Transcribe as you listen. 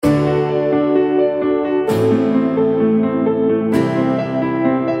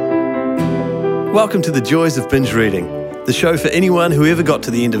Welcome to The Joys of Binge Reading, the show for anyone who ever got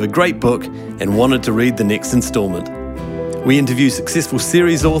to the end of a great book and wanted to read the next instalment. We interview successful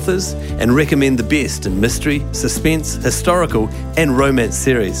series authors and recommend the best in mystery, suspense, historical and romance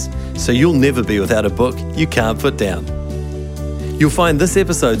series, so you'll never be without a book you can't put down. You'll find this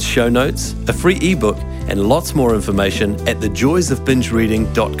episode's show notes, a free ebook and lots more information at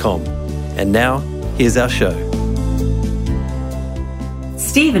thejoysofbingereading.com. And now, here's our show.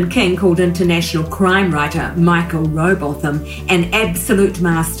 Stephen King called international crime writer Michael Robotham an absolute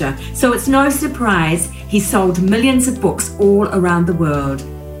master, so it's no surprise he sold millions of books all around the world.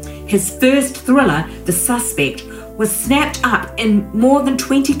 His first thriller, The Suspect, was snapped up in more than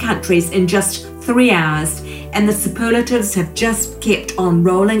 20 countries in just 3 hours, and the superlatives have just kept on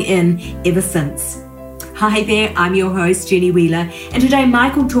rolling in ever since. Hi there, I'm your host, Jenny Wheeler, and today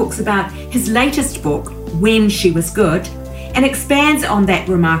Michael talks about his latest book, When She Was Good, and expands on that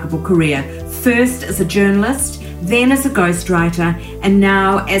remarkable career, first as a journalist, then as a ghostwriter, and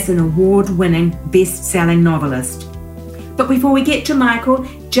now as an award-winning best-selling novelist. But before we get to Michael,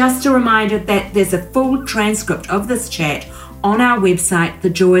 just a reminder that there's a full transcript of this chat on our website,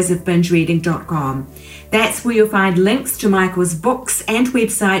 thejoysofbingereading.com. That's where you'll find links to Michael's books and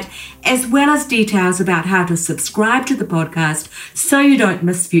website, as well as details about how to subscribe to the podcast so you don't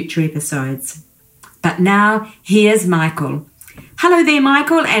miss future episodes. But now, here's Michael. Hello there,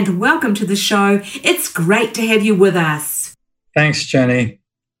 Michael, and welcome to the show. It's great to have you with us. Thanks, Jenny.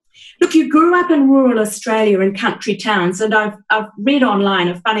 Look, you grew up in rural Australia in country towns, and I've read online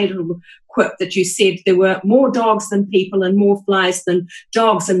a funny little quip that you said there were more dogs than people and more flies than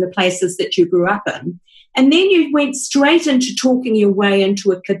dogs in the places that you grew up in. And then you went straight into talking your way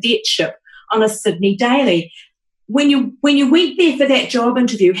into a cadetship on a Sydney daily. When you went there for that job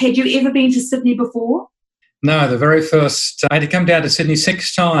interview, had you ever been to Sydney before? No, the very first, I had to come down to Sydney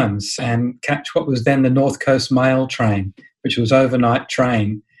 6 times and catch what was then the North Coast Mail train, which was overnight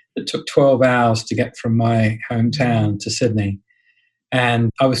train. It took 12 hours to get from my hometown to Sydney. And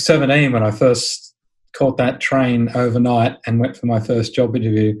I was 17 when I first caught that train overnight and went for my first job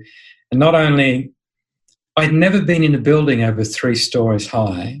interview. And not only, I'd never been in a building over 3 stories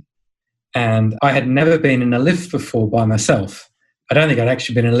high, and I had never been in a lift before by myself. I don't think I'd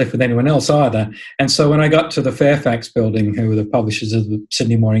actually been in a lift with anyone else either. And so when I got to the Fairfax building, who were the publishers of the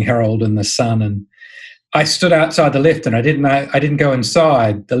Sydney Morning Herald and the Sun, and I stood outside the lift, and I didn't go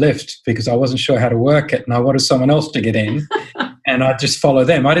inside the lift because I wasn't sure how to work it, and I wanted someone else to get in, and I'd just follow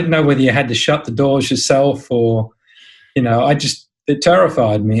them. I didn't know whether you had to shut the doors yourself or, it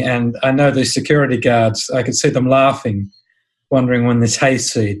terrified me. And I know the security guards, I could see them laughing, wondering when this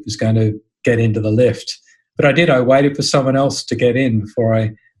hayseed was going to get into the lift. But I did. I waited for someone else to get in before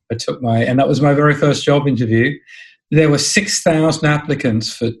I took and that was my very first job interview. There were 6,000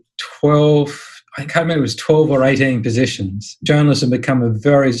 applicants for 12, I can't remember, it was 12 or 18 positions. Journalism had become a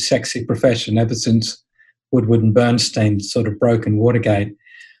very sexy profession ever since Woodward and Bernstein sort of broke in Watergate.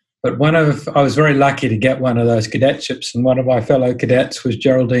 But I was very lucky to get one of those cadetships, and one of my fellow cadets was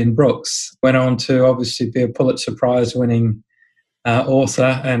Geraldine Brooks. Went on to obviously be a Pulitzer Prize winning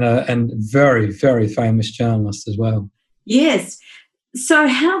author and very, very famous journalist as well. Yes. So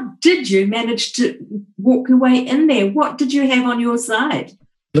how did you manage to walk your way in there? What did you have on your side?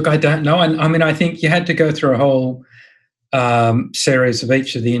 Look, I don't know. I mean, I think you had to go through a whole series of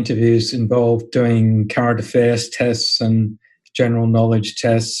each of the interviews involved doing current affairs tests and general knowledge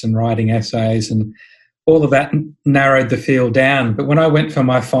tests and writing essays, and all of that narrowed the field down. But when I went for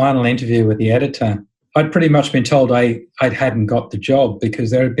my final interview with the editor, I'd pretty much been told I hadn't got the job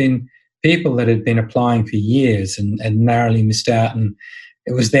because there had been people that had been applying for years and narrowly missed out, and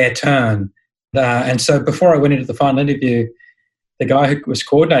it was their turn. And so before I went into the final interview, the guy who was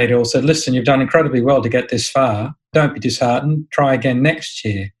coordinator all said, "Listen, you've done incredibly well to get this far. Don't be disheartened. Try again next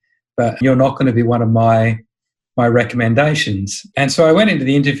year. But you're not going to be one of my recommendations." And so I went into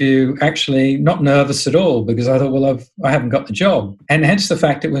the interview actually not nervous at all because I thought, well, I haven't got the job. And hence the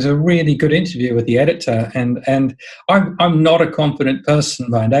fact it was a really good interview with the editor. And I'm not a confident person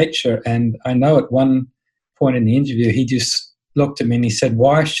by nature. And I know at one point in the interview, he just looked at me and he said,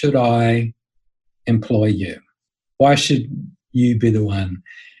 "Why should I employ you? Why should you be the one?"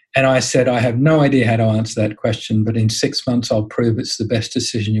 And I said, "I have no idea how to answer that question, but in 6 months I'll prove it's the best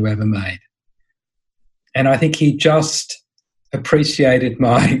decision you ever made." And I think he just appreciated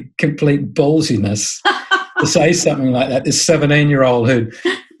my complete ballsiness to say something like that. This 17-year-old who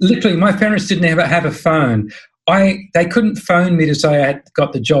literally, my parents didn't ever have a phone. They couldn't phone me to say I had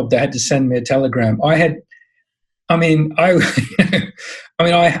got the job. They had to send me a telegram. I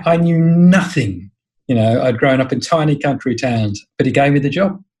knew nothing. I'd grown up in tiny country towns, but he gave me the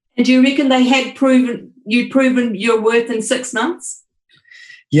job. do you reckon they had you'd proven your worth in 6 months?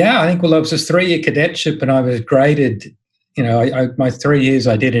 Yeah, I think, well, it was a 3-year cadetship and I was graded, my 3 years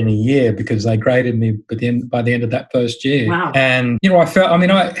I did in a year because they graded me by the end of that first year. Wow. And, I felt,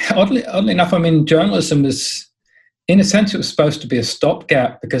 oddly enough, journalism was, in a sense, it was supposed to be a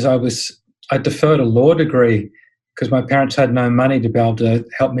stopgap because I deferred a law degree because my parents had no money to be able to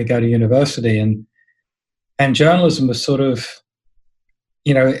help me go to university. And journalism was sort of,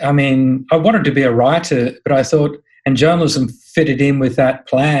 I wanted to be a writer, but I thought, and journalism fitted in with that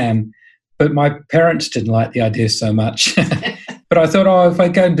plan, but my parents didn't like the idea so much. But I thought, if I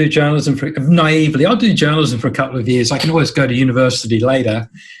go and do journalism naively, I'll do journalism for a couple of years. I can always go to university later.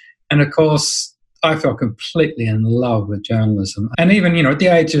 And of course, I fell completely in love with journalism. And even, at the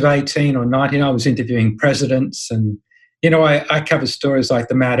age of 18 or 19, I was interviewing presidents and, I covered stories like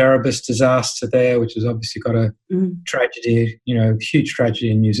the Mount Erebus disaster there, which has obviously got a tragedy, huge tragedy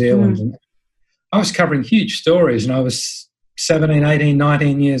in New Zealand. And I was covering huge stories and I was 17, 18,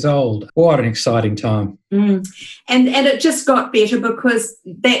 19 years old. What an exciting time. And it just got better because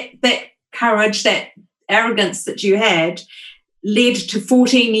that courage, that arrogance that you had led to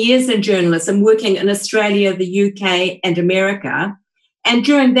 14 years in journalism, working in Australia, the UK and America. And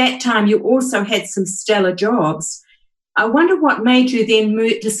during that time, you also had some stellar jobs. I wonder what made you then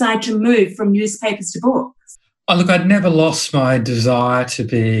decide to move from newspapers to books? Oh, look, I'd never lost my desire to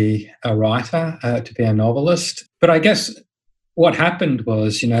be a writer, to be a novelist. But I guess what happened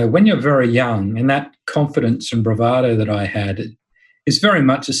was, when you're very young, and that confidence and bravado that I had is very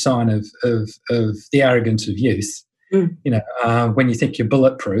much a sign of the arrogance of youth. When you think you're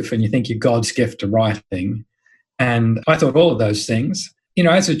bulletproof and you think you're God's gift to writing. And I thought all of those things.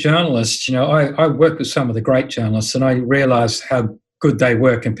 As a journalist, I worked with some of the great journalists and I realised how good they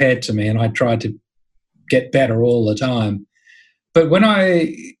were compared to me, and I tried to get better all the time. But when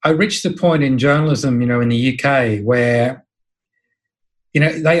I reached the point in journalism, in the UK where,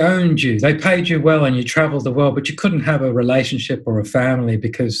 they owned you, they paid you well and you travelled the world, but you couldn't have a relationship or a family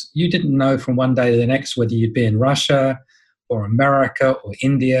because you didn't know from one day to the next whether you'd be in Russia or America or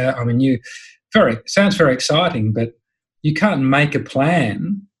India. Sounds very exciting, but you can't make a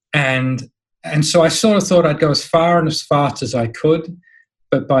plan. And so I sort of thought I'd go as far and as fast as I could.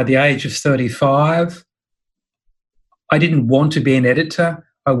 But by the age of 35, I didn't want to be an editor.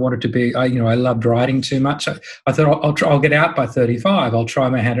 I wanted to be, I loved writing too much. I thought I'll get out by 35. I'll try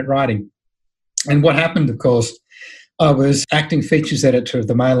my hand at writing. And what happened, of course, I was acting features editor of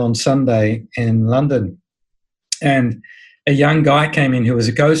the Mail on Sunday in London. And a young guy came in who was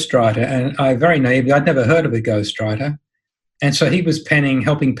a ghostwriter. And I'd never heard of a ghostwriter. And so he was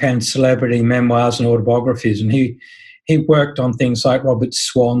helping pen celebrity memoirs and autobiographies. And he worked on things like Robert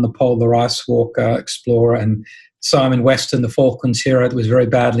Swan, the polar ice walker explorer, and Simon Weston, the Falklands hero that was very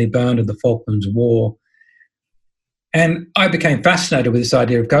badly burned in the Falklands War. And I became fascinated with this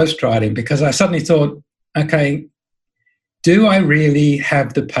idea of ghostwriting because I suddenly thought, okay, do I really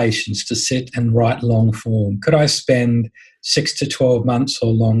have the patience to sit and write long form? Could I spend 6 to 12 months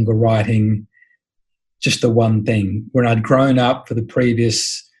or longer writing just the one thing when I'd grown up for the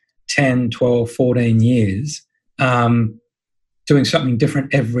previous 10, 12, 14 years, doing something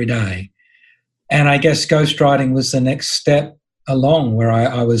different every day? And I guess ghostwriting was the next step along where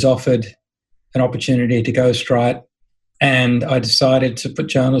I was offered an opportunity to ghostwrite, and I decided to put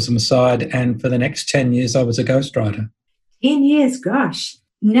journalism aside, and for the next 10 years I was a ghostwriter. 10 years, gosh.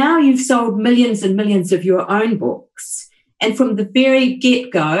 Now you've sold millions and millions of your own books. And from the very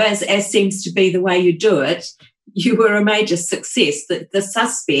get-go, as seems to be the way you do it, you were a major success. The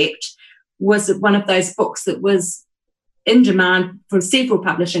Suspect was one of those books that was in demand from several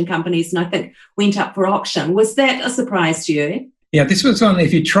publishing companies and I think went up for auction. Was that a surprise to you? Yeah, this was one,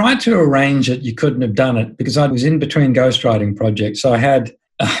 if you tried to arrange it, you couldn't have done it because I was in between ghostwriting projects. So I had,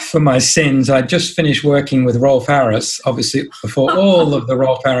 for my sins, I'd just finished working with Rolf Harris, obviously before all of the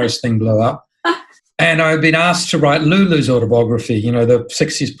Rolf Harris thing blew up. And I'd been asked to write Lulu's autobiography, the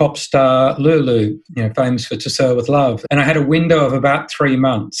 60s pop star Lulu, famous for To Sell With Love. And I had a window of about 3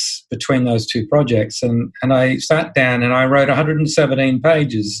 months between those two projects. And I sat down and I wrote 117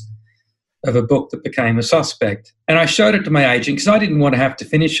 pages of a book that became A Suspect. And I showed it to my agent because I didn't want to have to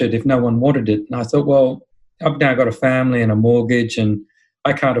finish it if no one wanted it. And I thought, well, I've now got a family and a mortgage and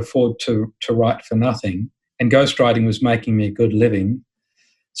I can't afford to write for nothing. And ghostwriting was making me a good living.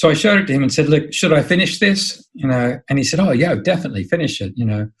 So I showed it to him and said, look, should I finish this? And he said, oh, yeah, definitely finish it.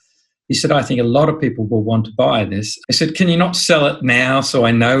 He said, I think a lot of people will want to buy this. I said, can you not sell it now so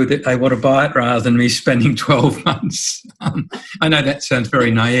I know that they want to buy it rather than me spending 12 months? I know that sounds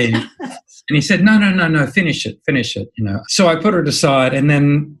very naive. And he said, no, finish it. So I put it aside. And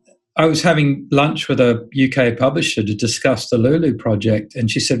then I was having lunch with a UK publisher to discuss the Lulu project,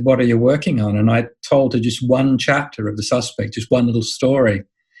 and she said, "What are you working on?" And I told her just one chapter of The Suspect, just one little story.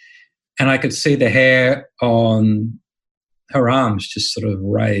 And I could see the hair on her arms just sort of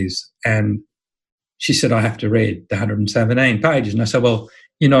raise. And she said, "I have to read the 117 pages." And I said, "Well,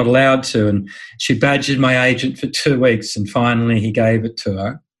 you're not allowed to." And she badgered my agent for 2 weeks, and finally he gave it to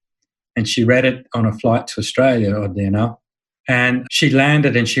her. And she read it on a flight to Australia, oddly enough. And she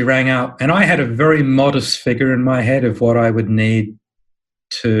landed and she rang up. And I had a very modest figure in my head of what I would need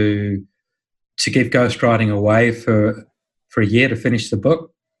to give ghostwriting away for a year to finish the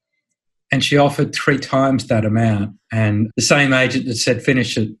book. And she offered 3 times that amount. And the same agent that said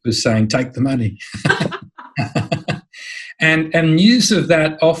finish it was saying, "Take the money." and news of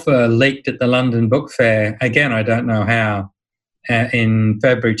that offer leaked at the London Book Fair. Again, I don't know how, in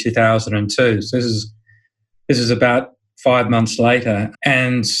February 2002. So this is about 5 months later.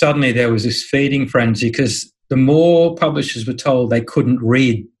 And suddenly there was this feeding frenzy because the more publishers were told they couldn't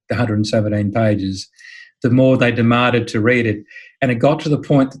read the 117 pages, the more they demanded to read it. And it got to the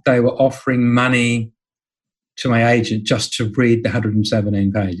point that they were offering money to my agent just to read the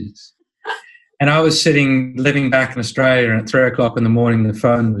 117 pages. And I was living back in Australia, and at 3 o'clock in the morning, the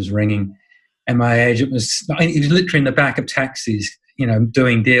phone was ringing. And my agent he was literally in the back of taxis,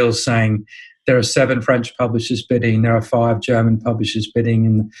 doing deals saying, there are 7 French publishers bidding, there are 5 German publishers bidding,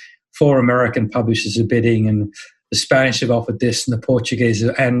 and 4 American publishers are bidding, and the Spanish have offered this, and the Portuguese,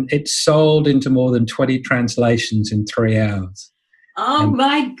 and it sold into more than 20 translations in 3 hours. Oh, and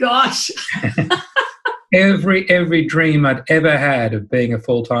my gosh. every dream I'd ever had of being a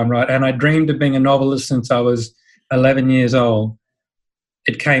full-time writer, and I dreamed of being a novelist since I was 11 years old,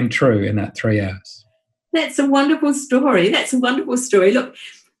 it came true in that 3 hours. That's a wonderful story. Look,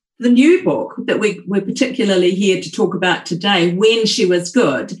 the new book that we're particularly here to talk about today, When She Was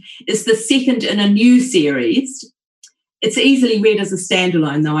Good, is the second in a new series. It's easily read as a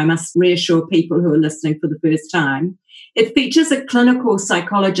standalone, though I must reassure people who are listening for the first time. It features a clinical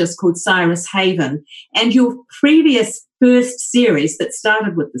psychologist called Cyrus Haven, and your previous first series that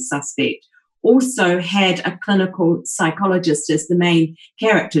started with The Suspect also had a clinical psychologist as the main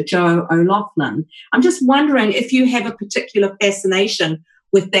character, Joe O'Loughlin. I'm just wondering if you have a particular fascination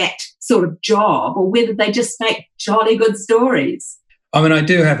with that sort of job, or whether they just make jolly good stories. I mean, I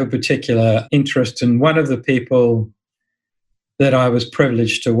do have a particular interest, and one of the people that I was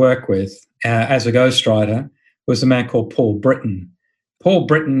privileged to work with as a ghostwriter was a man called Paul Britton. Paul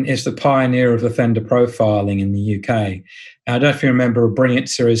Britton is the pioneer of offender profiling in the UK. I don't know if you remember a brilliant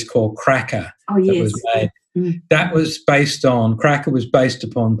series called Cracker. Oh, yes. That was made. That was Cracker was based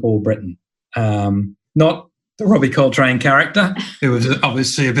upon Paul Britton. Not the Robbie Coltrane character, who was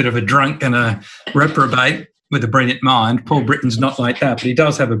obviously a bit of a drunk and a reprobate with a brilliant mind. Paul Britton's not like that, but he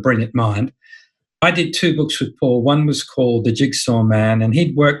does have a brilliant mind. I did 2 books with Paul. One was called The Jigsaw Man, and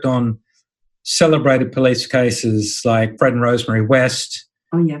he'd worked on celebrated police cases like Fred and Rosemary West,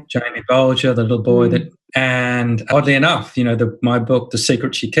 Jamie Bolger, the little boy and oddly enough, my book, The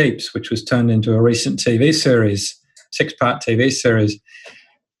Secret She Keeps, which was turned into a recent TV series, 6-part TV series,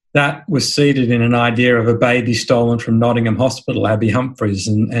 that was seeded in an idea of a baby stolen from Nottingham Hospital, Abbey Humphreys,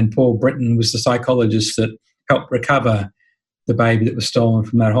 and Paul Britton was the psychologist that helped recover the baby that was stolen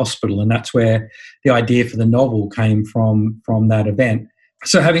from that hospital, and that's where the idea for the novel came from that event.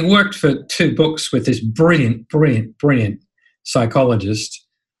 So having worked for 2 books with this brilliant psychologist,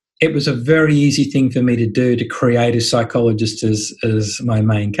 it was a very easy thing for me to do to create a psychologist as my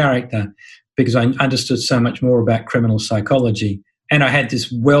main character, because I understood so much more about criminal psychology. And I had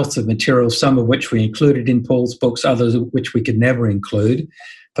this wealth of material, some of which we included in Paul's books, others of which we could never include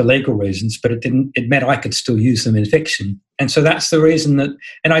for legal reasons, but it meant I could still use them in fiction. And so that's the reason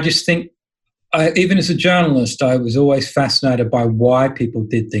and I just think, even as a journalist, I was always fascinated by why people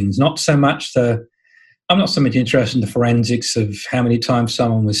did things. I'm not so much interested in the forensics of how many times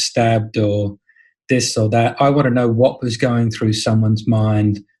someone was stabbed or this or that. I want to know what was going through someone's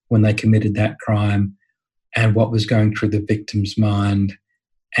mind when they committed that crime, and what was going through the victim's mind,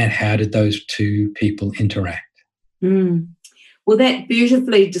 and how did those 2 people interact. Well, that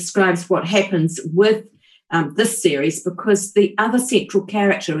beautifully describes what happens with this series, because the other central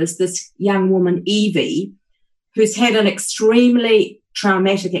character is this young woman, Evie, who's had an extremely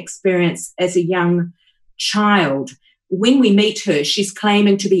traumatic experience as a young child. When we meet her, she's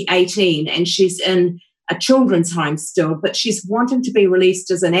claiming to be 18 and she's in a children's home still, but she's wanting to be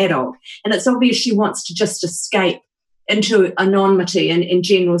released as an adult. And it's obvious she wants to just escape into anonymity and in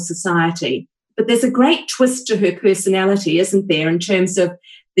general society. But there's a great twist to her personality, isn't there, in terms of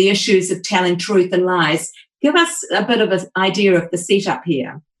the issues of telling truth and lies. Give us a bit of an idea of the setup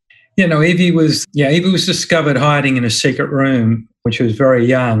here. Evie was discovered hiding in a secret room when she was very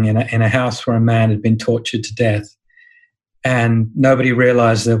young in a house where a man had been tortured to death. And nobody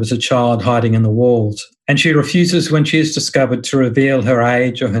realized there was a child hiding in the walls. And she refuses, when she is discovered, to reveal her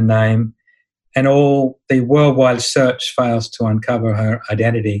age or her name. And all the worldwide search fails to uncover her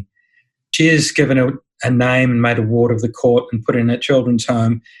identity. She is given a name and made a ward of the court and put in a children's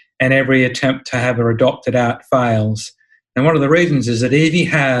home. And every attempt to have her adopted out fails. And one of the reasons is that Evie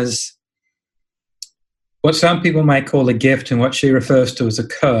has what some people may call a gift and what she refers to as a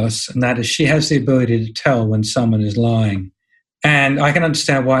curse, and that is she has the ability to tell when someone is lying. And I can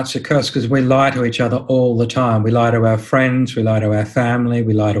understand why it's a curse, because we lie to each other all the time. We lie to our friends, we lie to our family,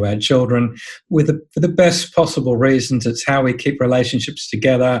 we lie to our children for the best possible reasons. It's how we keep relationships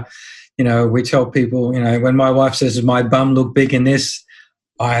together. We tell people, when my wife says, does my bum look big in this?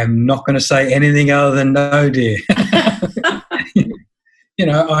 I'm not going to say anything other than no, dear.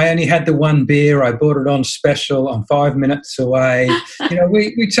 I only had the one beer. I bought it on special. I'm 5 minutes away.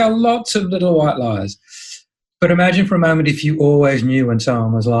 We tell lots of little white lies. But imagine for a moment if you always knew when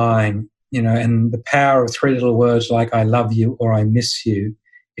someone was lying, and the power of three little words like I love you or I miss you,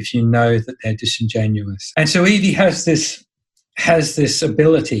 if you know that they're disingenuous. And so Evie has this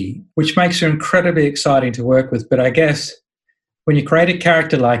ability, which makes her incredibly exciting to work with. But I guess when you create a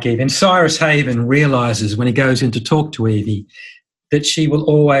character like Evie, and Cyrus Haven realizes when he goes in to talk to Evie that she will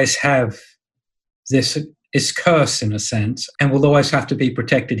always have this curse in a sense and will always have to be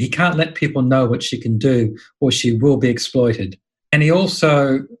protected. He can't let people know what she can do or she will be exploited. And he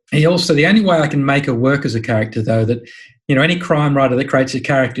also, the only way I can make her work as a character, though, that, any crime writer that creates a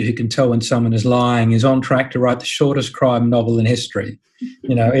character who can tell when someone is lying is on track to write the shortest crime novel in history.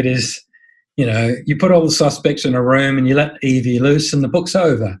 It is, you put all the suspects in a room and you let Evie loose and the book's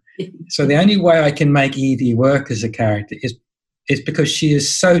over. So the only way I can make Evie work as a character is because she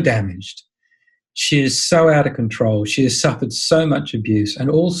is so damaged. She is so out of control. She has suffered so much abuse. And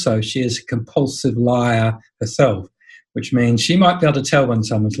also she is a compulsive liar herself, which means she might be able to tell when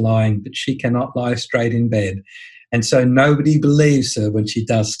someone's lying, but she cannot lie straight in bed. And so nobody believes her when she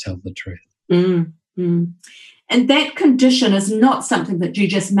does tell the truth. Mm-hmm. And that condition is not something that you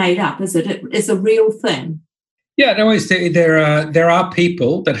just made up, is it? It is a real thing. Yeah, there are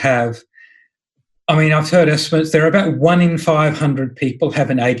people that have, I've heard estimates, there are about 1 in 500 people have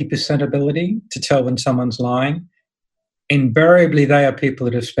an 80% ability to tell when someone's lying. Invariably, they are people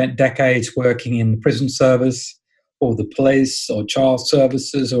that have spent decades working in the prison service or the police or child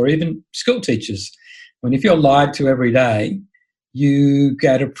services or even school teachers. If you're lied to every day, you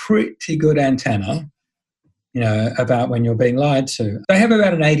get a pretty good antenna, about when you're being lied to. They have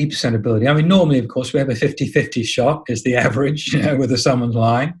about an 80% ability. Normally, of course, we have a 50-50 shot is the average, whether someone's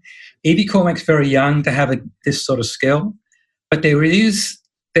lying. Evie Cormack's very young to have this sort of skill, but there is,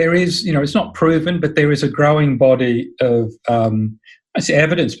 it's not proven, but there is a growing body of, I say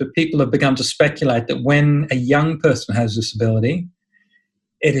evidence, but people have begun to speculate that when a young person has this ability,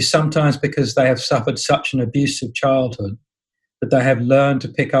 it is sometimes because they have suffered such an abusive childhood that they have learned to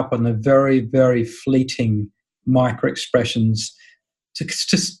pick up on the very, very fleeting micro-expressions to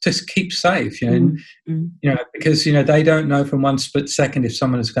keep safe, because, they don't know from one split second if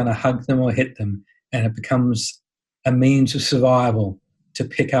someone is going to hug them or hit them, and it becomes a means of survival to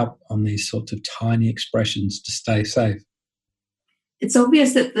pick up on these sorts of tiny expressions to stay safe. It's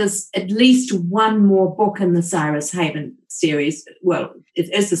obvious that there's at least one more book in the Cyrus Haven series. Well,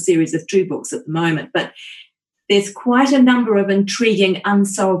 it is a series of 2 books at the moment, but there's quite a number of intriguing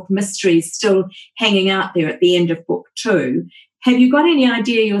unsolved mysteries still hanging out there at the end of book 2. Have you got any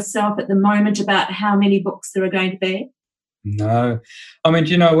idea yourself at the moment about how many books there are going to be? No.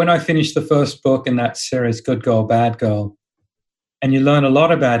 When I finished the first book in that series, Good Girl, Bad Girl, and you learn a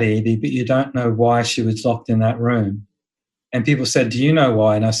lot about Evie, but you don't know why she was locked in that room. And people said, do you know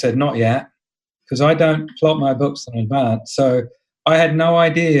why? And I said, not yet, because I don't plot my books in advance. So I had no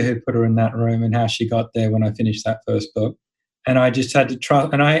idea who put her in that room and how she got there when I finished that first book. And I just had to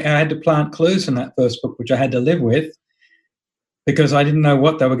trust, and I had to plant clues in that first book, which I had to live with, because I didn't know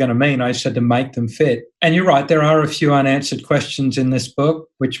what they were going to mean. I just had to make them fit. And you're right, there are a few unanswered questions in this book,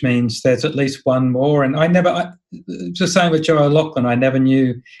 which means there's at least one more. And it's the same with Joe O'Loughlin. I never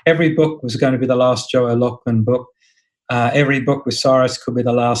knew every book was going to be the last Joe O'Loughlin book. Every book with Cyrus could be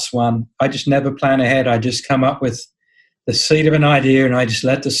the last one. I just never plan ahead. I just come up with the seed of an idea and I just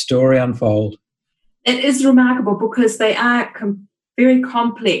let the story unfold. It is remarkable because they are very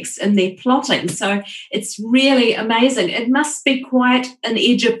complex in their plotting. So it's really amazing. It must be quite an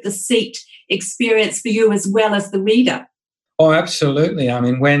edge of the seat experience for you as well as the reader. Oh, absolutely.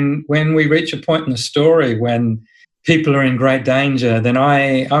 When we reach a point in the story when people are in great danger, then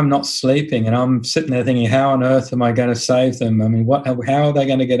I'm not sleeping, and I'm sitting there thinking, how on earth am I going to save them? I mean, how are they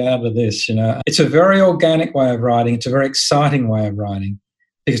going to get out of this? It's a very organic way of writing. It's a very exciting way of writing,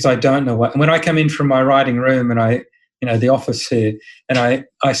 because I don't know what. And when I come in from my writing room and the office here, and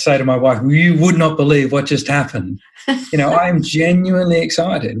I say to my wife, you would not believe what just happened. I am genuinely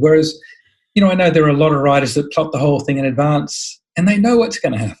excited. Whereas, I know there are a lot of writers that plot the whole thing in advance, and they know what's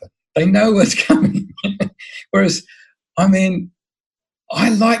going to happen. They know what's coming. Whereas, I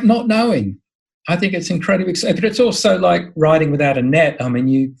like not knowing. I think it's incredibly exciting. But it's also like riding without a net. I mean,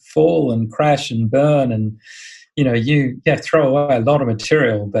 you fall and crash and burn, and you throw away a lot of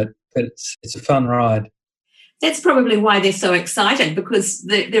material, but it's a fun ride. That's probably why they're so excited, because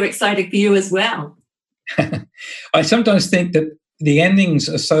they're excited for you as well. I sometimes think that the endings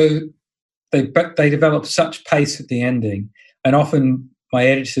are they develop such pace at the ending, and often my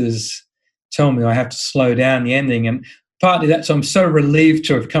editors tell me I have to slow down the ending, and partly that's I'm so relieved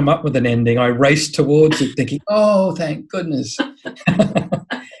to have come up with an ending. I race towards it thinking, oh, thank goodness.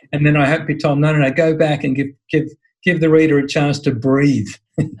 And then I have to be told, no, go back and give the reader a chance to breathe.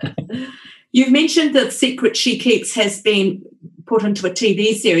 You've mentioned that Secret She Keeps has been put into a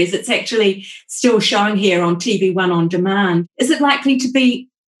TV series. It's actually still showing here on TV1 On Demand. Is it likely to be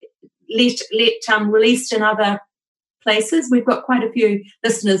released in other places? We've got quite a few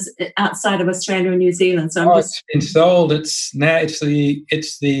listeners outside of Australia and New Zealand. So it's been sold. It's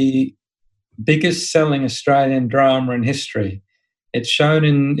the biggest selling Australian drama in history. It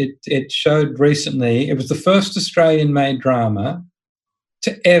showed recently. It was the first Australian-made drama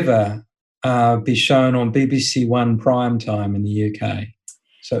to ever be shown on BBC One prime time in the UK.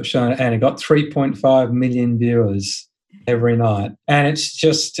 So it's shown, and it got 3.5 million viewers every night. And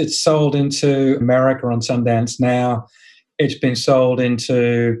it's sold into America on Sundance Now. It's been sold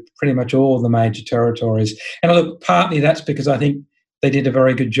into pretty much all the major territories. And look, partly that's because I think they did a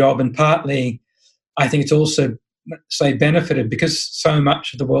very good job, and partly I think it's also, benefited because so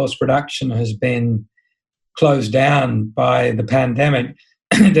much of the world's production has been closed down by the pandemic.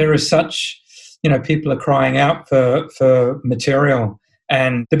 There is such, people are crying out for material.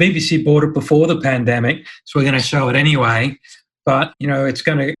 And the BBC bought it before the pandemic, so we're going to show it anyway. But, it's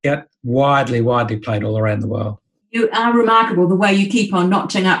going to get widely played all around the world. You are remarkable the way you keep on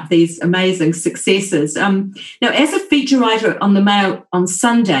notching up these amazing successes. Now, as a feature writer on the Mail on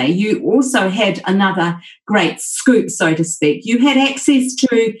Sunday, you also had another great scoop, so to speak. You had access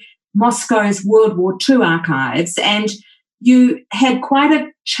to Moscow's World War II archives, and you had quite a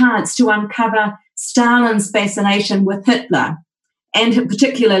chance to uncover Stalin's fascination with Hitler, and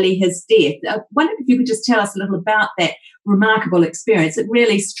particularly his death. I wondered if you could just tell us a little about that remarkable experience. It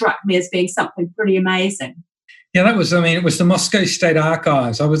really struck me as being something pretty amazing. Yeah, it was the Moscow State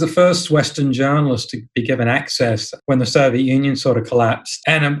Archives. I was the first Western journalist to be given access when the Soviet Union sort of collapsed.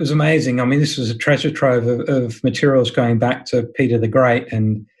 And it was amazing. This was a treasure trove of materials going back to Peter the Great,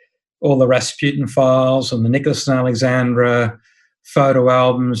 and all the Rasputin files and the Nicholas and Alexandra photo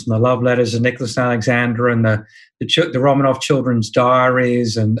albums and the love letters of Nicholas and Alexandra, and the Romanov children's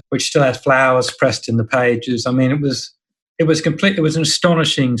diaries, and which still has flowers pressed in the pages. It was an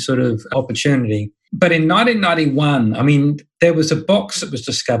astonishing sort of opportunity. But in 1991, there was a box that was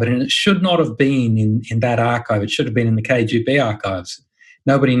discovered, and it should not have been in that archive. It should have been in the KGB archives.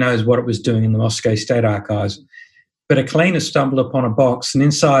 Nobody knows what it was doing in the Moscow State Archives. But a cleaner stumbled upon a box, and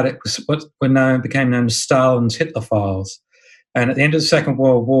inside it was what became known as Stalin's Hitler files. And at the end of the Second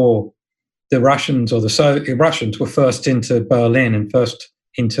World War, the Russians were first into Berlin and first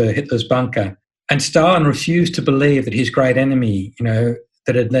into Hitler's bunker. And Stalin refused to believe that his great enemy,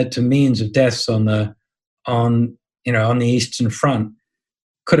 that had led to millions of deaths on the Eastern Front,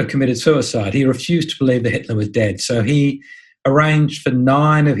 could have committed suicide. He refused to believe that Hitler was dead. So he arranged for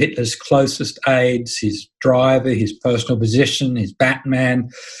 9 of Hitler's closest aides, his driver, his personal physician, his Batman.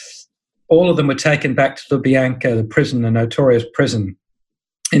 All of them were taken back to Lubyanka, the notorious prison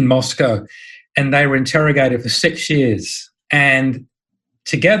in Moscow, and they were interrogated for 6 years. And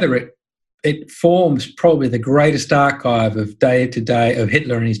together it forms probably the greatest archive of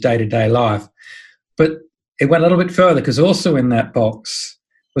Hitler and his day-to-day life. But it went a little bit further, because also in that box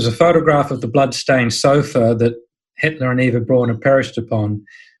was a photograph of the blood-stained sofa that Hitler and Eva Braun had perished upon.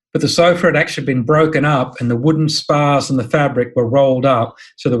 But the sofa had actually been broken up, and the wooden spars and the fabric were rolled up.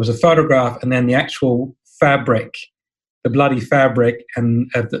 So there was a photograph, and then the actual fabric, the bloody fabric,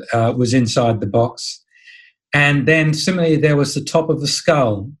 was inside the box. And then similarly, there was the top of the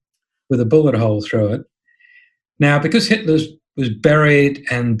skull with a bullet hole through it. Now, because Hitler was buried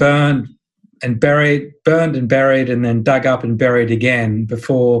and burned and burned and buried, and then dug up and buried again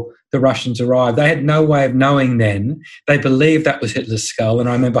before the Russians arrived. They had no way of knowing then. They believed that was Hitler's skull, and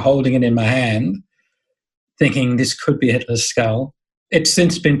I remember holding it in my hand, thinking this could be Hitler's skull. It's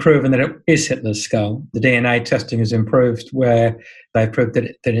since been proven that it is Hitler's skull. The DNA testing has improved where they proved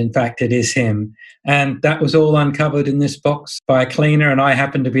that in fact it is him. And that was all uncovered in this box by a cleaner, and I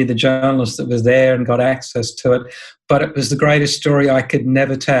happened to be the journalist that was there and got access to it. But it was the greatest story I could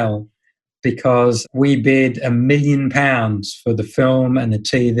never tell, because we bid £1 million for the film and the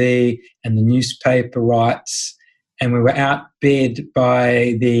TV and the newspaper rights, and we were outbid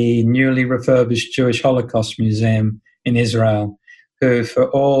by the newly refurbished Jewish Holocaust Museum in Israel, who, for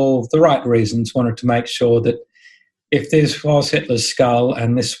all the right reasons, wanted to make sure that if this was Hitler's skull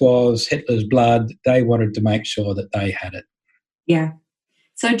and this was Hitler's blood, they wanted to make sure that they had it. Yeah.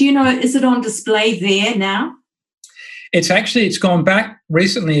 So do you know, is it on display there now? It's gone back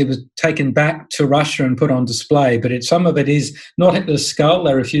recently. It was taken back to Russia and put on display, but some of it is not Hitler's skull.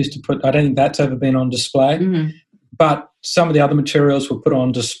 They refused to put, I don't think that's ever been on display. Mm-hmm. But some of the other materials were put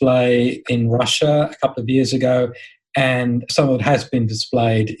on display in Russia a couple of years ago, and some of it has been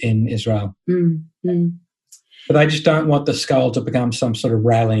displayed in Israel. Mm-hmm. But they just don't want the skull to become some sort of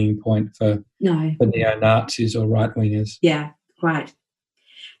rallying point for neo-Nazis or right-wingers. Yeah, right.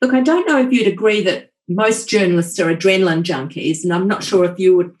 Look, I don't know if you'd agree that most journalists are adrenaline junkies, and I'm not sure if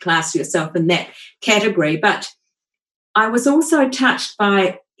you would class yourself in that category, but I was also touched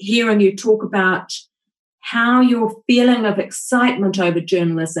by hearing you talk about how your feeling of excitement over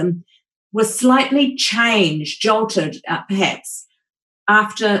journalism was slightly jolted perhaps,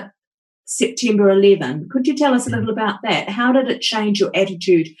 after September 11. Could you tell us a little about that? How did it change your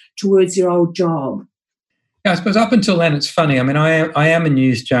attitude towards your old job? Yeah, I suppose up until then, it's funny. I mean, I am a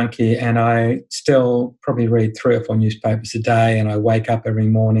news junkie, and I still probably read 3 or 4 newspapers a day, and I wake up every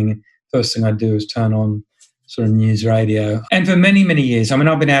morning. First thing I do is turn on sort of news radio. And for many, many years, I mean,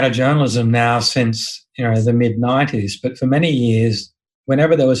 I've been out of journalism now since, the mid-90s, but for many years,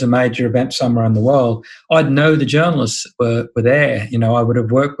 whenever there was a major event somewhere in the world, I'd know the journalists were there. I would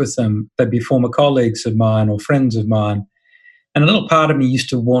have worked with them. They'd be former colleagues of mine or friends of mine. And a little part of me used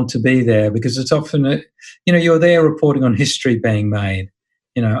to want to be there, because it's often, you're there reporting on history being made.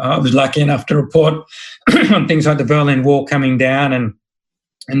 I was lucky enough to report on things like the Berlin Wall coming down and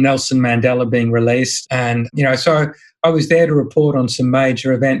Nelson Mandela being released. And, so I was there to report on some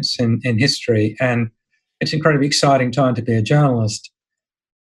major events in history. And it's an incredibly exciting time to be a journalist.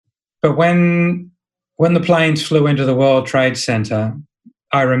 But when the planes flew into the World Trade Center,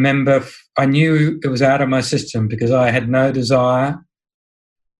 I remember I knew it was out of my system, because I had no desire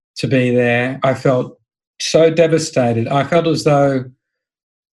to be there. I felt so devastated. I felt as though,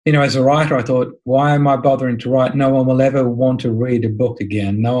 as a writer, I thought, why am I bothering to write? No one will ever want to read a book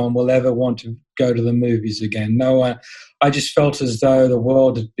again. No one will ever want to go to the movies again. No one. I just felt as though the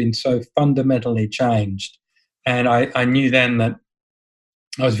world had been so fundamentally changed. And I knew then that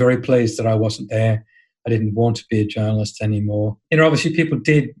I was very pleased that I wasn't there. I didn't want to be a journalist anymore. Obviously people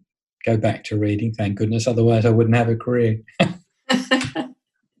did go back to reading, thank goodness. Otherwise I wouldn't have a career.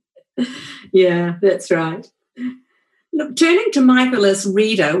 Yeah, that's right. Look, turning to Michael as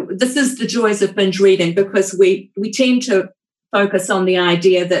reader, this is the joys of binge reading, because we tend to focus on the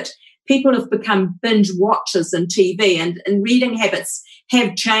idea that people have become binge watchers in TV, and reading habits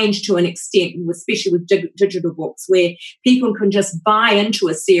have changed to an extent, especially with digital books, where people can just buy into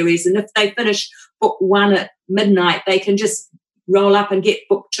a series, and if they finish book 1 at midnight, they can just roll up and get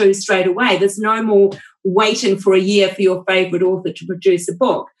book 2 straight away. There's no more waiting for a year for your favourite author to produce a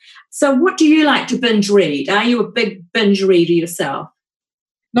book. So what do you like to binge read? Are you a big binge reader yourself?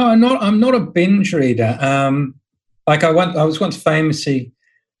 No, I'm not a binge reader. I was once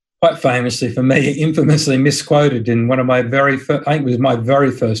quite famously for me, infamously misquoted in one of my I think it was my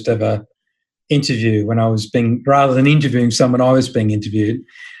very first ever interview, when I was rather than interviewing someone, I was being interviewed.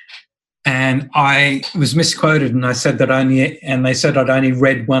 And I was misquoted, and I said they said I'd only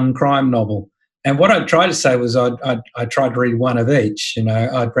read 1 crime novel. And what I tried to say was I tried to read 1 of each.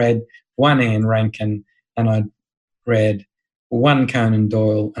 I'd read 1 Ian Rankin, and I'd read 1 Conan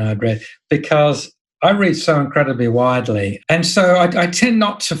Doyle, and because I read so incredibly widely. And so I tend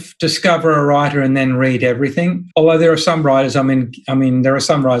not to discover a writer and then read everything. Although there are some writers, there are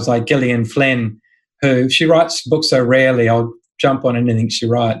some writers like Gillian Flynn, who she writes books so rarely, I'll jump on anything she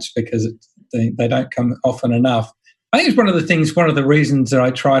writes, because they don't come often enough. I think it's one of the reasons that I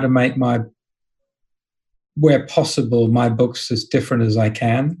try to make where possible, my books as different as I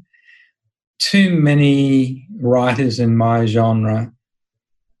can. Too many writers in my genre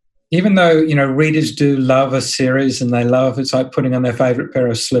even though, readers do love a series and it's like putting on their favourite pair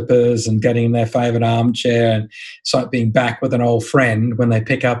of slippers and getting in their favourite armchair, and it's like being back with an old friend when they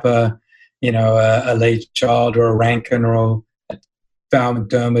pick up a Lee Child or a Rankin or a Val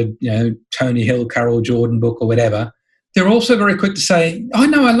McDermid, Tony Hill, Carol Jordan book or whatever. They're also very quick to say, oh,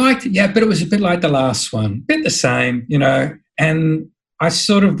 no, I liked it, yeah, but it was a bit like the last one, a bit the same, And I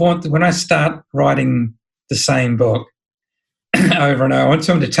sort of want, when I start writing the same book over and over, I want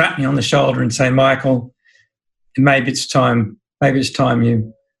someone to tap me on the shoulder and say, Michael, maybe it's time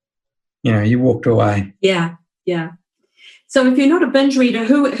you walked away. Yeah, yeah. So if you're not a binge reader,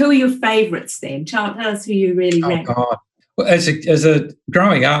 who are your favourites then? Tell us who you really rank. Oh, God. Well, as a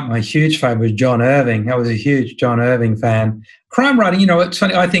growing up, my huge favourite was John Irving. I was a huge John Irving fan. Crime writing, it's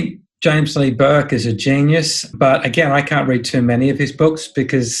funny. I think James Lee Burke is a genius, but again, I can't read too many of his books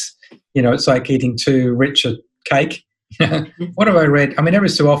because, it's like eating too rich a cake. What have I read? I mean, every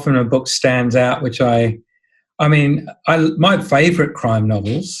so often a book stands out, which my favourite crime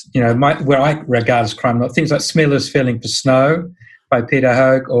novels, where I regard as crime novels, things like Smiller's Feeling for Snow by Peter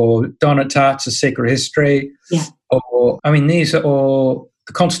Hoag, or Donna Tartt's A Secret History. Yeah. These are all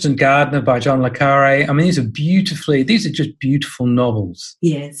The Constant Gardener by John le Carré. I mean, these are just beautiful novels.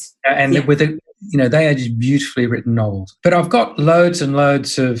 Yes. And they are just beautifully written novels. But I've got loads and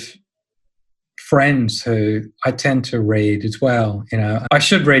loads of friends who I tend to read as well. I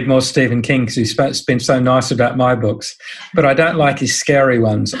should read more Stephen King because he's been so nice about my books, but I don't like his scary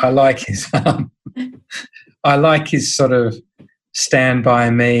ones. I like his sort of Stand By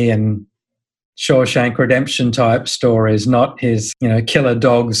Me and Shawshank Redemption type stories, not his, killer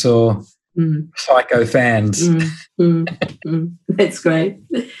dogs or psycho fans. That's great.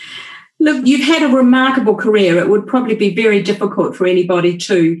 Look, you've had a remarkable career. It would probably be very difficult for anybody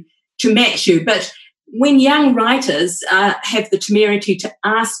to match you. But when young writers have the temerity to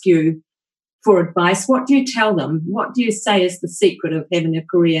ask you for advice, what do you tell them? What do you say is the secret of having a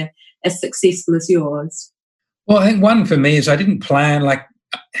career as successful as yours? Well, I think one for me is I didn't plan, like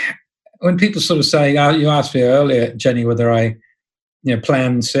when people sort of say, you asked me earlier, Jenny, whether I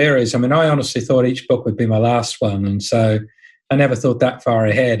planned series. I mean, I honestly thought each book would be my last one. And so I never thought that far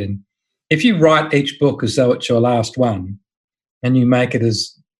ahead. And if you write each book as though it's your last one and you make it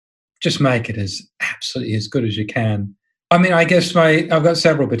as absolutely as good as you can. I mean, I guess I've got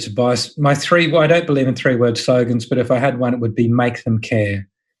several bits of advice. I don't believe in 3-word slogans, but if I had one, it would be make them care.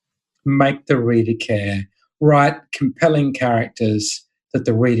 Make the reader care. Write compelling characters that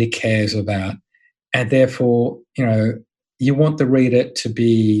the reader cares about. And therefore, you want the reader to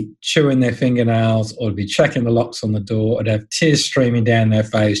be chewing their fingernails or to be checking the locks on the door or to have tears streaming down their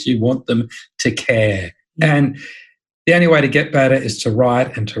face. You want them to care. And the only way to get better is to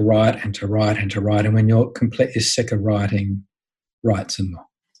write and to write and to write and to write. And when you're completely sick of writing, write some more.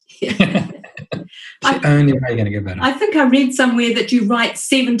 Yeah. It's the only way you're going to get better. I think I read somewhere that you write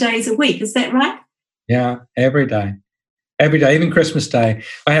 7 days a week. Is that right? Yeah, every day. Every day, even Christmas Day.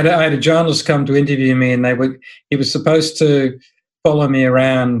 I had a journalist come to interview me, and he was supposed to follow me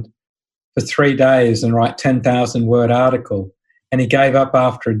around for 3 days and write 10,000-word article. And he gave up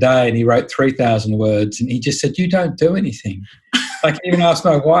after a day and he wrote 3,000 words. And he just said, you don't do anything. Like, I even asked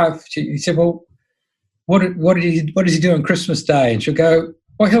my wife, he said, well, what does he do on Christmas Day? And she'll go,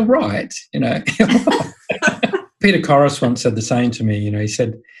 well, he'll write, Peter Corris once said the same to me, he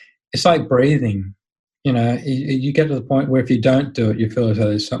said, it's like breathing. You get to the point where if you don't do it, you feel as though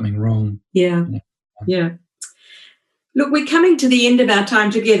there's something wrong. Yeah, yeah. Look, we're coming to the end of our time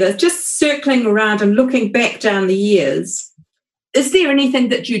together. Just circling around and looking back down the years, is there anything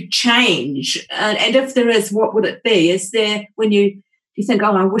that you'd change? And if there is, what would it be? Is there when you think,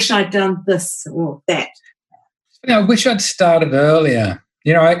 oh, I wish I'd done this or that? I wish I'd started earlier.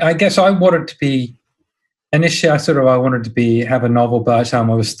 I guess I wanted to be, initially I wanted to have a novel by the time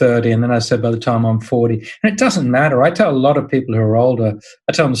I was 30, and then I said by the time I'm 40. And it doesn't matter. I tell a lot of people who are older,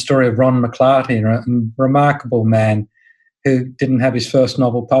 I tell them the story of Ron McClarty, a remarkable man who didn't have his first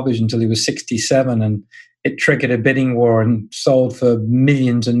novel published until he was 67, and it triggered a bidding war and sold for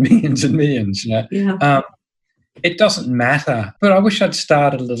millions and millions and millions. Yeah. It doesn't matter. But I wish I'd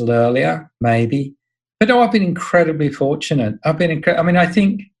started a little earlier, maybe. But I've been incredibly fortunate. I think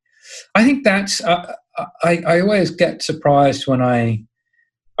that's. I always get surprised when I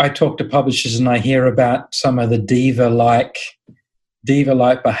talk to publishers and I hear about some of the diva-like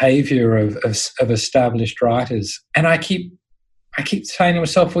behaviour of established writers, and I keep saying to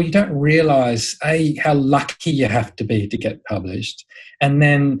myself, well, you don't realise, how lucky you have to be to get published. And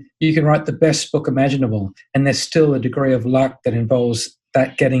then you can write the best book imaginable, and there's still a degree of luck that involves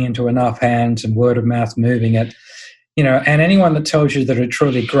that getting into enough hands and word of mouth moving it. and anyone that tells you that a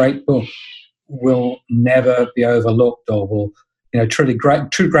truly great book will never be overlooked or will, true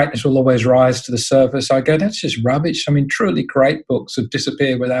greatness will always rise to the surface, I go, that's just rubbish. I mean, truly great books have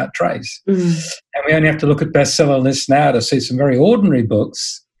disappeared without trace. And we only have to look at bestseller lists now to see some very ordinary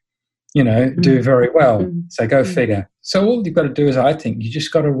books, do very well. So go figure. So all you've got to do is, I think, you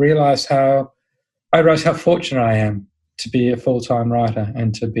just got to realize how fortunate I am to be a full-time writer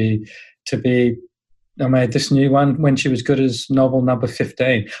and to be. I made this new one when she was good as novel number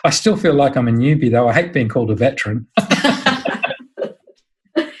 15. I still feel like I'm a newbie, though. I hate being called a veteran.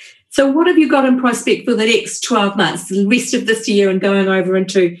 So what have you got in prospect for the next 12 months, the rest of this year and going over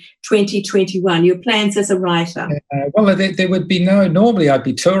into 2021, your plans as a writer? Well, there would be normally I'd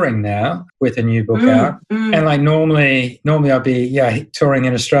be touring now with a new book out. And like normally I'd be, touring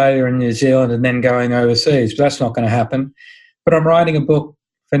in Australia and New Zealand and then going overseas, but that's not going to happen. But I'm writing a book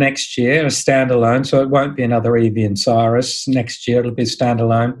for next year, a standalone, so it won't be another Evie and Cyrus. Next year it'll be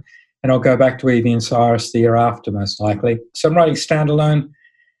standalone, and I'll go back to Evie and Cyrus the year after, most likely. So I'm writing standalone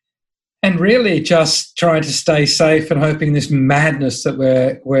and really just trying to stay safe and hoping this madness that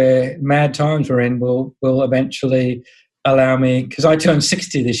we're mad times we're in will eventually allow me, because I turned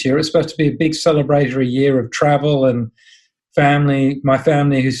 60 this year. It's supposed to be a big celebratory year of travel and family. My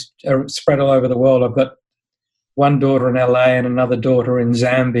family who's spread all over the world. I've got one daughter in LA and another daughter in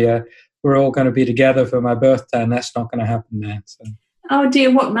Zambia. We're all going to be together for my birthday, and that's not going to happen now. So. Oh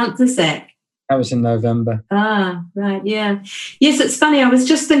dear, what month is that? That was in November. Ah, right, yeah. Yes, it's funny. I was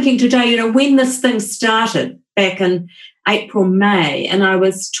just thinking today, when this thing started back in April, May, and I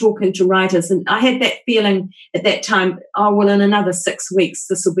was talking to writers, and I had that feeling at that time, in another 6 weeks,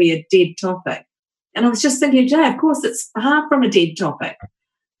 this will be a dead topic. And I was just thinking today, of course, it's far from a dead topic.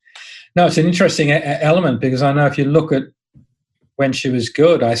 No, it's an interesting element, because I know if you look at when she was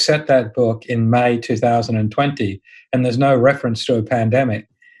good, I set that book in May 2020, and there's no reference to a pandemic.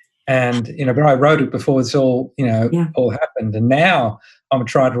 And, but I wrote it before this all happened. And now I'm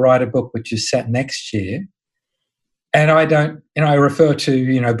trying to write a book which is set next year. And I refer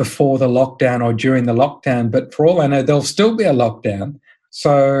to, before the lockdown or during the lockdown, but for all I know, there'll still be a lockdown.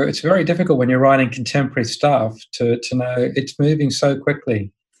 So it's very difficult when you're writing contemporary stuff to know it's moving so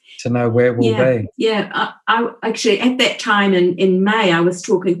quickly. To know where we'll be. Yeah, I actually, at that time in May, I was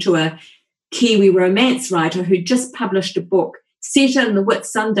talking to a Kiwi romance writer who just published a book set in the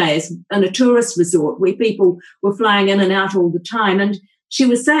Whitsundays in a tourist resort where people were flying in and out all the time. And she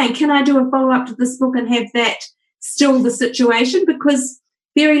was saying, can I do a follow-up to this book and have that still the situation? Because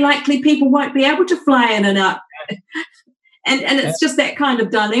very likely people won't be able to fly in and out. And it's just that kind of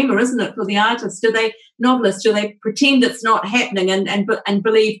dilemma, isn't it, for the artist? Novelists, do they pretend it's not happening and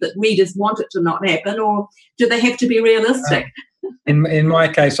believe that readers want it to not happen, or do they have to be realistic? In my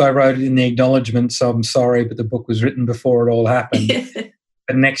case, I wrote it in the acknowledgements, so I'm sorry, but the book was written before it all happened.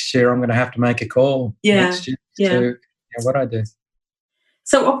 But next year I'm going to have to make a call. Next year to what I do.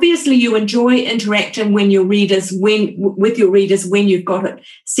 So obviously you enjoy interacting with your readers when you've got it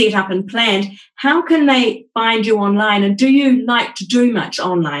set up and planned. How can they find you online, and do you like to do much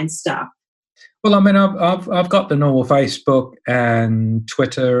online stuff? Well, I mean, I've got the normal Facebook and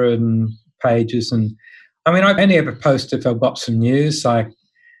Twitter and pages, and I mean, I only ever post if I've got some news. Like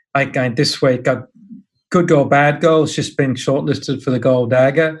this week, Good Girl, Bad Girl has just been shortlisted for the Gold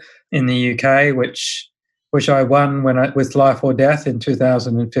Dagger in the UK, which I won with Life or Death in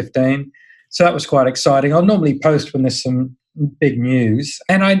 2015. So that was quite exciting. I'll normally post when there's some big news,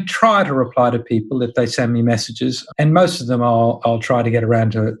 and I try to reply to people if they send me messages, and most of them I'll try to get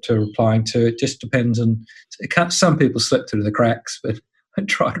around to replying to. It just depends on, some people slip through the cracks, but I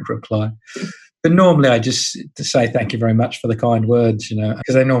try to reply. But normally I just say thank you very much for the kind words,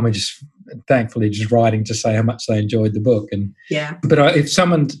 because they normally thankfully just writing to say how much they enjoyed the book. But if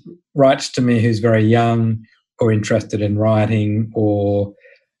someone writes to me who's very young or interested in writing or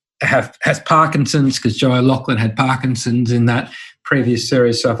has Parkinson's, because Joe O'Loughlin had Parkinson's in that previous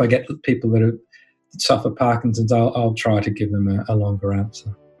series, so if I get people that suffer Parkinson's, I'll try to give them a longer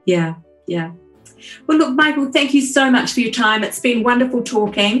answer. Yeah. Well, look, Michael, thank you so much for your time. It's been wonderful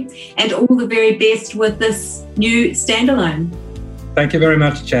talking, and all the very best with this new standalone. Thank you very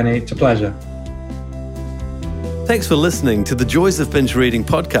much, Jenny. It's a pleasure. Thanks for listening to the Joys of Binge Reading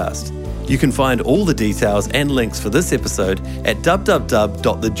podcast. You can find all the details and links for this episode at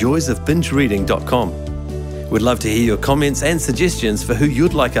www.thejoysofbingereading.com. We'd love to hear your comments and suggestions for who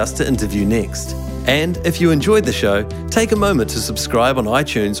you'd like us to interview next. And if you enjoyed the show, take a moment to subscribe on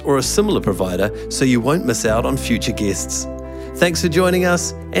iTunes or a similar provider so you won't miss out on future guests. Thanks for joining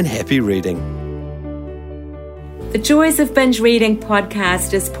us, and happy reading. The Joys of Binge Reading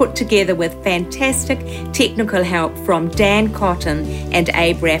podcast is put together with fantastic technical help from Dan Cotton and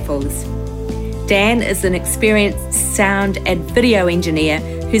Abe Raffles. Dan is an experienced sound and video engineer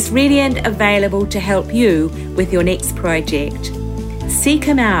who's ready and available to help you with your next project. Seek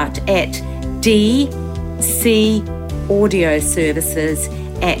him out at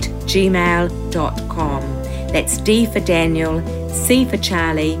dcaudioservices@gmail.com. That's D for Daniel, C for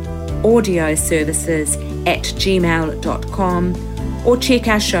Charlie, audioservices@gmail.com, or check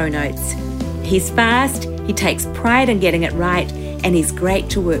our show notes. He's fast, he takes pride in getting it right, and he's great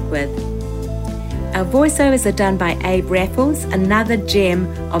to work with. Our voiceovers are done by Abe Raffles, another gem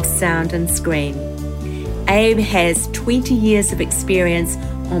of sound and screen. Abe has 20 years of experience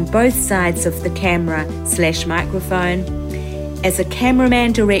on both sides of the camera/microphone, as a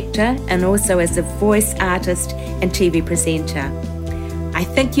cameraman director and also as a voice artist and TV presenter. I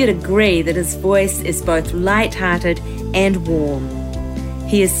think you'd agree that his voice is both light-hearted and warm.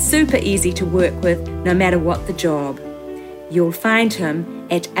 He is super easy to work with no matter what the job. You'll find him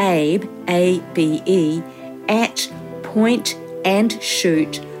at Abe, A-B-E, at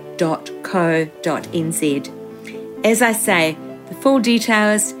pointandshoot.co.nz. As I say, the full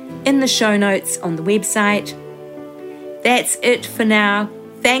details in the show notes on the website. That's it for now.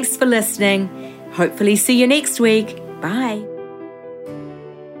 Thanks for listening. Hopefully see you next week. Bye.